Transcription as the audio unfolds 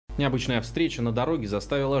Необычная встреча на дороге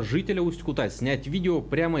заставила жителя Усть-Кута снять видео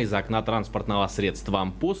прямо из окна транспортного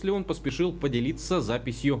средства. После он поспешил поделиться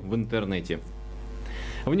записью в интернете.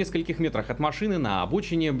 В нескольких метрах от машины на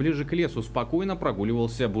обочине ближе к лесу спокойно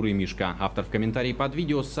прогуливался бурый мишка. Автор в комментарии под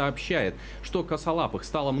видео сообщает, что косолапых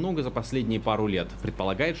стало много за последние пару лет.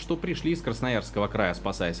 Предполагает, что пришли из Красноярского края,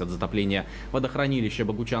 спасаясь от затопления водохранилища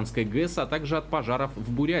Богучанской ГЭС, а также от пожаров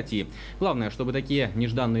в Бурятии. Главное, чтобы такие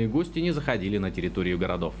нежданные гости не заходили на территорию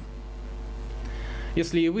городов.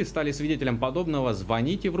 Если и вы стали свидетелем подобного,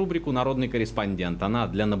 звоните в рубрику «Народный корреспондент». Она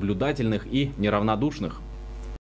для наблюдательных и неравнодушных.